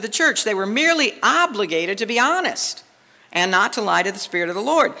money to the church. They were merely obligated to be honest and not to lie to the Spirit of the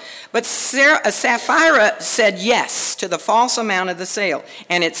Lord. But Sapphira said yes to the false amount of the sale,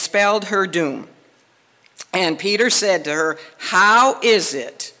 and it spelled her doom. And Peter said to her, how is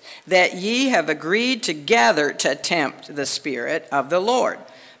it that ye have agreed together to tempt the Spirit of the Lord?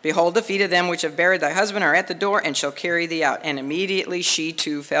 Behold, the feet of them which have buried thy husband are at the door, and shall carry thee out. And immediately she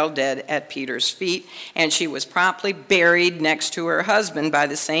too fell dead at Peter's feet, and she was promptly buried next to her husband by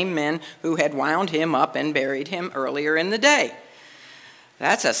the same men who had wound him up and buried him earlier in the day.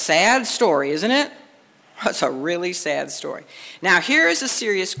 That's a sad story, isn't it? That's a really sad story. Now, here is a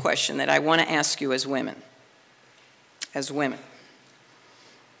serious question that I want to ask you as women.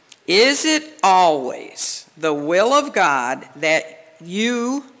 Is it always the will of God that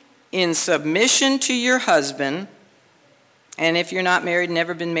you, in submission to your husband, and if you're not married,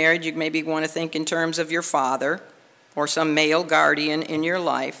 never been married, you maybe want to think in terms of your father or some male guardian in your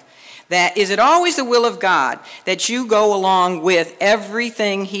life, is it always the will of God that you go along with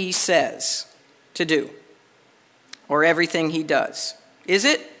everything he says to do or everything he does? Is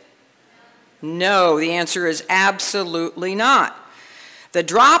it? No, the answer is absolutely not. The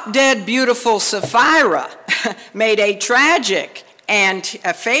drop-dead beautiful Sapphira made a tragic and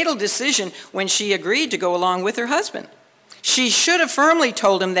a fatal decision when she agreed to go along with her husband. She should have firmly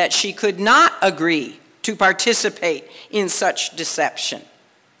told him that she could not agree to participate in such deception.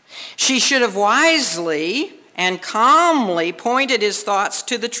 She should have wisely and calmly pointed his thoughts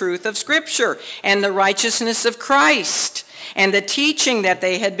to the truth of Scripture and the righteousness of Christ and the teaching that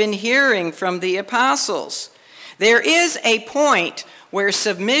they had been hearing from the apostles. There is a point where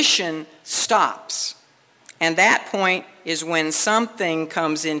submission stops, and that point is when something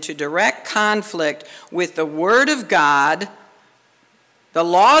comes into direct conflict with the Word of God, the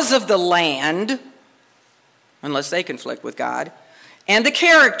laws of the land, unless they conflict with God, and the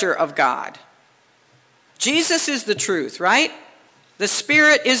character of God. Jesus is the truth, right? The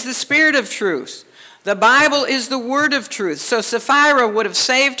Spirit is the Spirit of truth. The Bible is the word of truth. So Sapphira would have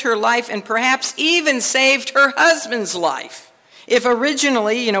saved her life and perhaps even saved her husband's life if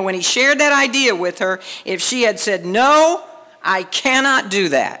originally, when he shared that idea with her, if she had said, "No, I cannot do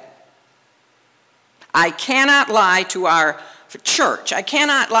that. I cannot lie to our church. I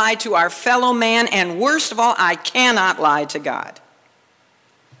cannot lie to our fellow man, and worst of all, I cannot lie to God."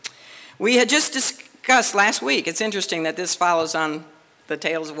 We had just discussed last week. It's interesting that this follows on the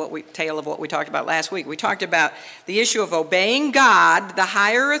tail of what we talked about last week. We talked about the issue of obeying God, the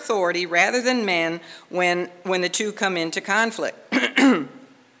higher authority, rather than men when the two come into conflict.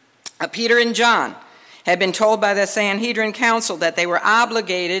 Peter and John had been told by the Sanhedrin council that they were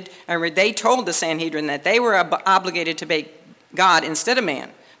obligated, or they told the Sanhedrin that they were obligated to obey God instead of man,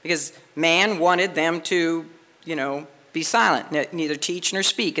 because man wanted them to, be silent, neither teach nor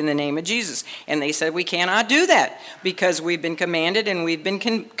speak in the name of Jesus. And they said, we cannot do that because we've been commanded and we've been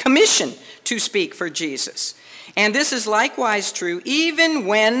commissioned to speak for Jesus. And this is likewise true even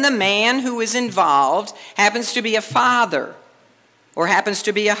when the man who is involved happens to be a father or happens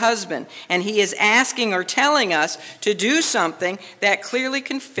to be a husband, and he is asking or telling us to do something that clearly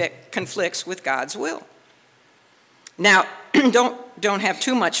conflicts with God's will. Now, don't have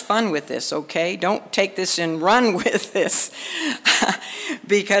too much fun with this, okay? Don't take this and run with this,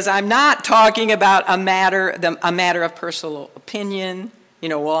 because I'm not talking about a matter of personal opinion.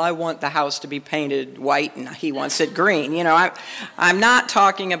 I want the house to be painted white and he wants it green. I'm not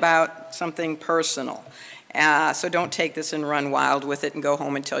talking about something personal. So don't take this and run wild with it and go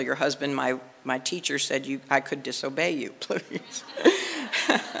home and tell your husband, my teacher said I could disobey you, please.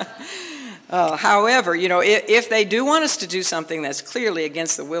 However, if they do want us to do something that's clearly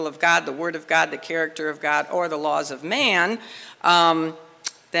against the will of God, the Word of God, the character of God, or the laws of man,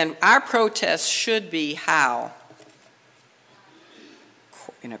 then our protest should be how?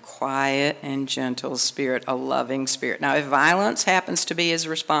 In a quiet and gentle spirit, a loving spirit. Now, if violence happens to be his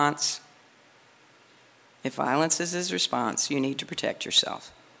response, you need to protect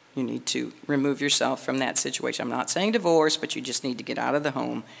yourself. You need to remove yourself from that situation. I'm not saying divorce, but you just need to get out of the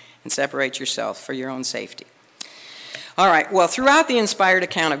home and separate yourself for your own safety. All right, well, throughout the inspired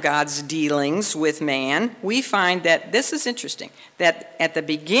account of God's dealings with man, we find that, this is interesting, that at the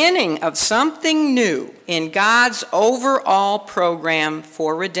beginning of something new in God's overall program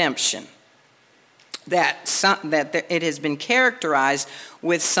for redemption, that it has been characterized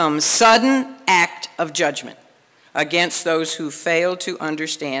with some sudden act of judgment against those who fail to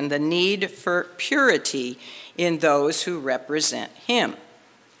understand the need for purity in those who represent him.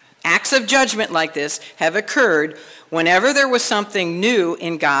 Acts of judgment like this have occurred whenever there was something new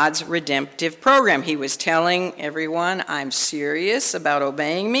in God's redemptive program. He was telling everyone, I'm serious about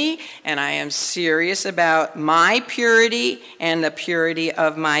obeying me, and I am serious about my purity and the purity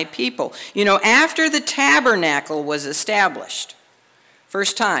of my people. After the tabernacle was established,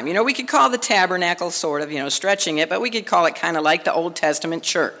 first time, we could call the tabernacle sort of, stretching it, but we could call it kind of like the Old Testament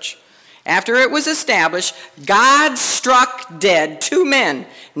church. After it was established, God struck dead 2 men,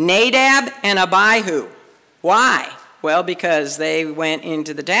 Nadab and Abihu. Why? Well, because they went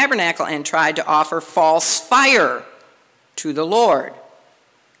into the tabernacle and tried to offer false fire to the Lord.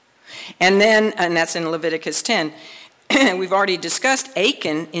 And that's in Leviticus 10. We've already discussed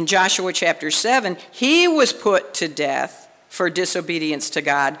Achan in Joshua chapter 7. He was put to death for disobedience to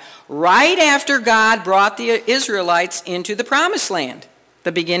God right after God brought the Israelites into the promised land.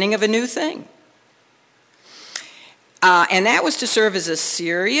 The beginning of a new thing. And that was to serve as a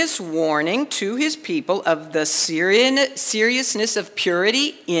serious warning to his people of the seriousness of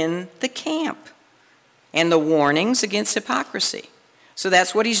purity in the camp and the warnings against hypocrisy. So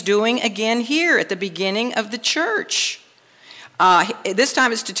that's what he's doing again here at the beginning of the church. This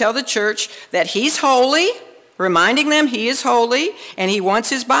time it's to tell the church that he's holy, reminding them he is holy, and he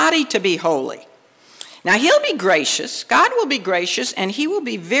wants his body to be holy. Now, he'll be gracious. God will be gracious, and he will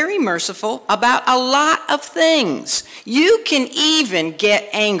be very merciful about a lot of things. You can even get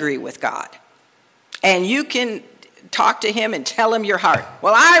angry with God, and you can talk to him and tell him your heart.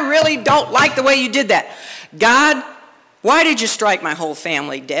 Well, I really don't like the way you did that. God, why did you strike my whole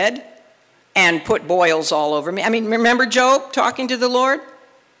family dead and put boils all over me? I mean, remember Job talking to the Lord?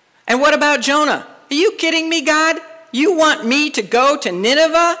 And what about Jonah? Are you kidding me, God? You want me to go to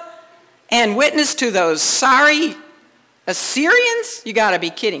Nineveh and witness to those sorry Assyrians? You got to be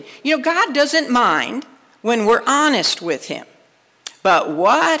kidding. You know, God doesn't mind when we're honest with him. But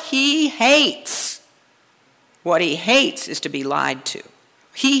what he hates is to be lied to.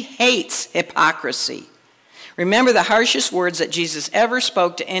 He hates hypocrisy. Remember, the harshest words that Jesus ever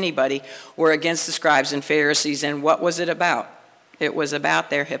spoke to anybody were against the scribes and Pharisees. And what was it about? It was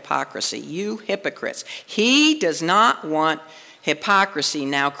about their hypocrisy. You hypocrites. He does not want hypocrisy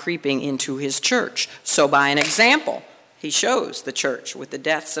now creeping into his church. So by an example, he shows the church with the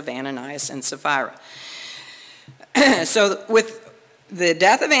deaths of Ananias and Sapphira. So with the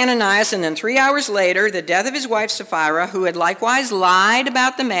death of Ananias, and then 3 hours later, the death of his wife Sapphira, who had likewise lied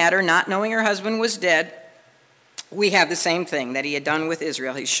about the matter, not knowing her husband was dead, we have the same thing that he had done with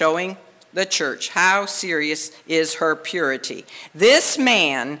Israel. He's showing the church how serious is her purity. This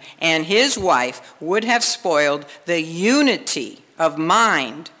man and his wife would have spoiled the unity of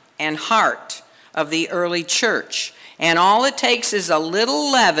mind and heart of the early church. And all it takes is a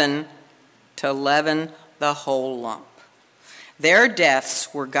little leaven to leaven the whole lump. Their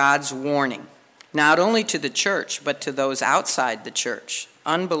deaths were God's warning, not only to the church, but to those outside the church,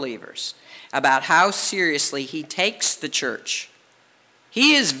 unbelievers, about how seriously he takes the church.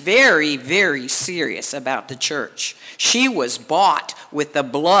 He is very, very serious about the church. She was bought with the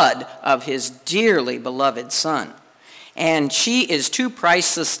blood of his dearly beloved Son. And she is too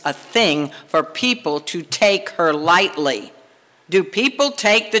priceless a thing for people to take her lightly. Do people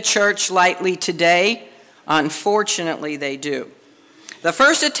take the church lightly today? Unfortunately, they do. The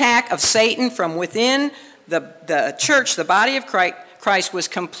first attack of Satan from within the church, the body of Christ, was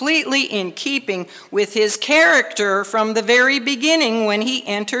completely in keeping with his character from the very beginning when he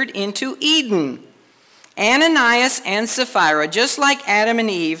entered into Eden. Ananias and Sapphira, just like Adam and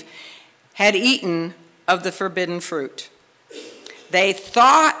Eve, had eaten of the forbidden fruit. They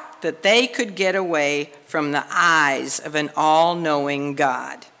thought that they could get away from the eyes of an all-knowing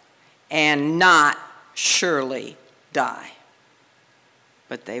God and not surely die.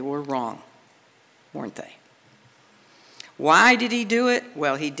 But they were wrong, weren't they? Why did he do it?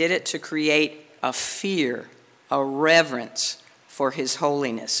 Well, he did it to create a fear, a reverence for his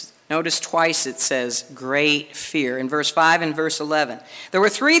holiness. Notice twice it says great fear in verse 5 and verse 11. There were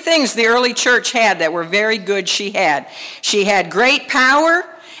three things the early church had that were very good she had. She had great power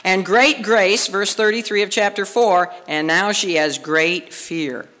and great grace, verse 33 of chapter 4, and now she has great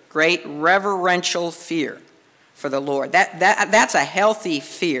fear, great reverential fear for the Lord. That's a healthy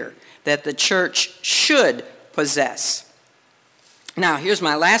fear that the church should possess. Now, here's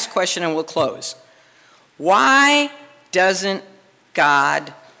my last question and we'll close. Why doesn't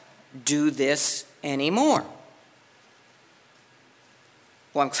God do this anymore?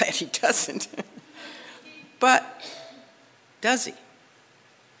 Well, I'm glad he doesn't. But does he?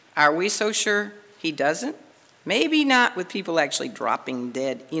 Are we so sure he doesn't? Maybe not with people actually dropping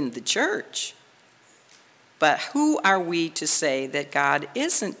dead in the church. But who are we to say that God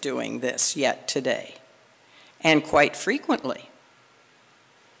isn't doing this yet today? And quite frequently.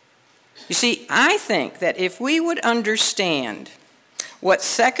 You see, I think that if we would understand what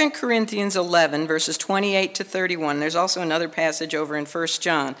 2 Corinthians 11, verses 28 to 31, there's also another passage over in 1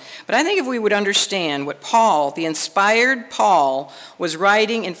 John, but I think if we would understand what Paul, the inspired Paul, was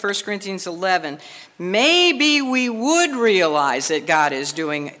writing in 1 Corinthians 11, maybe we would realize that God is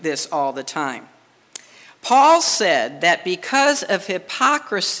doing this all the time. Paul said that because of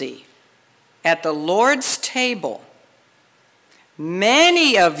hypocrisy at the Lord's table,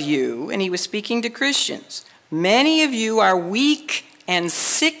 many of you, and he was speaking to Christians, many of you are weak and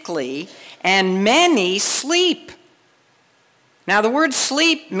sickly, and many sleep. Now, the word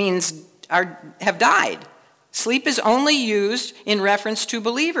sleep means have died. Sleep is only used in reference to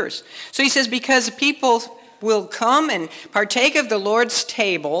believers. So he says, because people will come and partake of the Lord's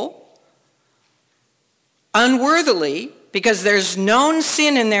table unworthily, because there's known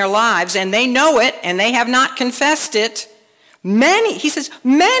sin in their lives, and they know it, and they have not confessed it, he says,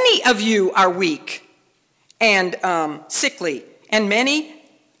 many of you are weak and sickly, and many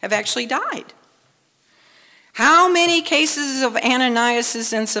have actually died. How many cases of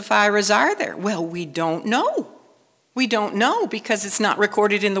Ananias and Sapphira are there? Well, we don't know. We don't know because it's not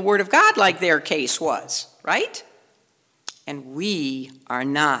recorded in the Word of God like their case was, right? And we are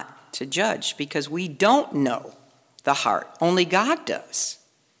not to judge because we don't know the heart. Only God does.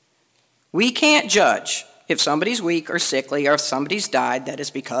 We can't judge if somebody's weak or sickly or if somebody's died. That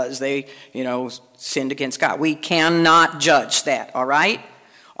is because they, sinned against God. We cannot judge that, all right?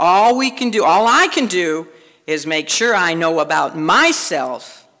 All I can do is make sure I know about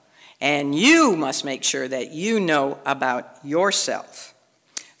myself, and you must make sure that you know about yourself.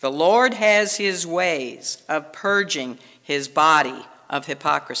 The Lord has his ways of purging his body of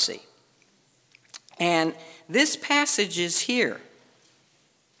hypocrisy. And this passage is here.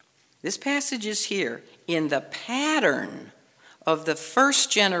 This passage is here in the pattern of the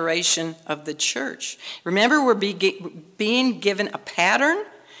first generation of the church. Remember, we're being given a pattern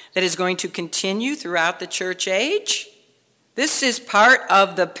that is going to continue throughout the church age. This is part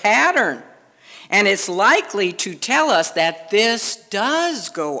of the pattern. And it's likely to tell us that this does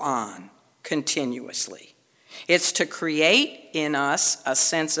go on continuously. It's to create in us a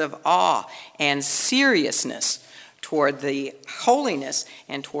sense of awe and seriousness toward the holiness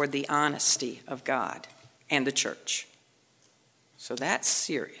and toward the honesty of God and the church. So that's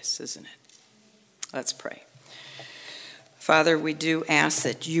serious, isn't it? Let's pray. Father, we do ask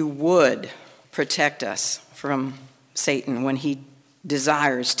that you would protect us from Satan when he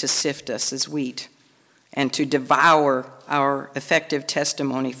desires to sift us as wheat and to devour our effective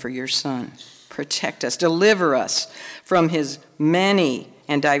testimony for your Son. Protect us, deliver us from his many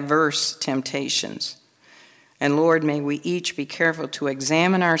and diverse temptations. And Lord, may we each be careful to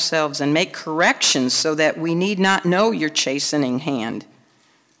examine ourselves and make corrections so that we need not know your chastening hand.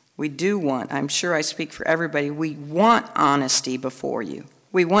 We do want, I'm sure I speak for everybody, we want honesty before you.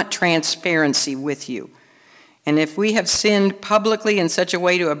 We want transparency with you. And if we have sinned publicly in such a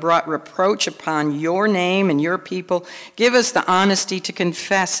way to have brought reproach upon your name and your people, give us the honesty to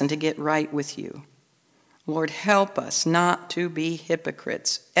confess and to get right with you. Lord, help us not to be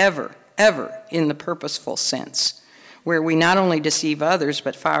hypocrites ever in the purposeful sense, where we not only deceive others,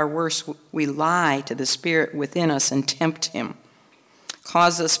 but far worse, we lie to the Spirit within us and tempt him.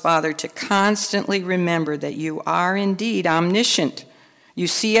 Cause us, Father, to constantly remember that you are indeed omniscient. You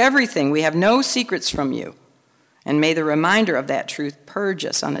see everything. We have no secrets from you. And may the reminder of that truth purge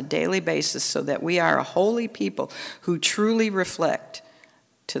us on a daily basis so that we are a holy people who truly reflect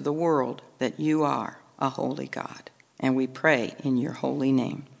to the world that you are a holy God. And we pray in your holy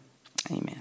name. Amen.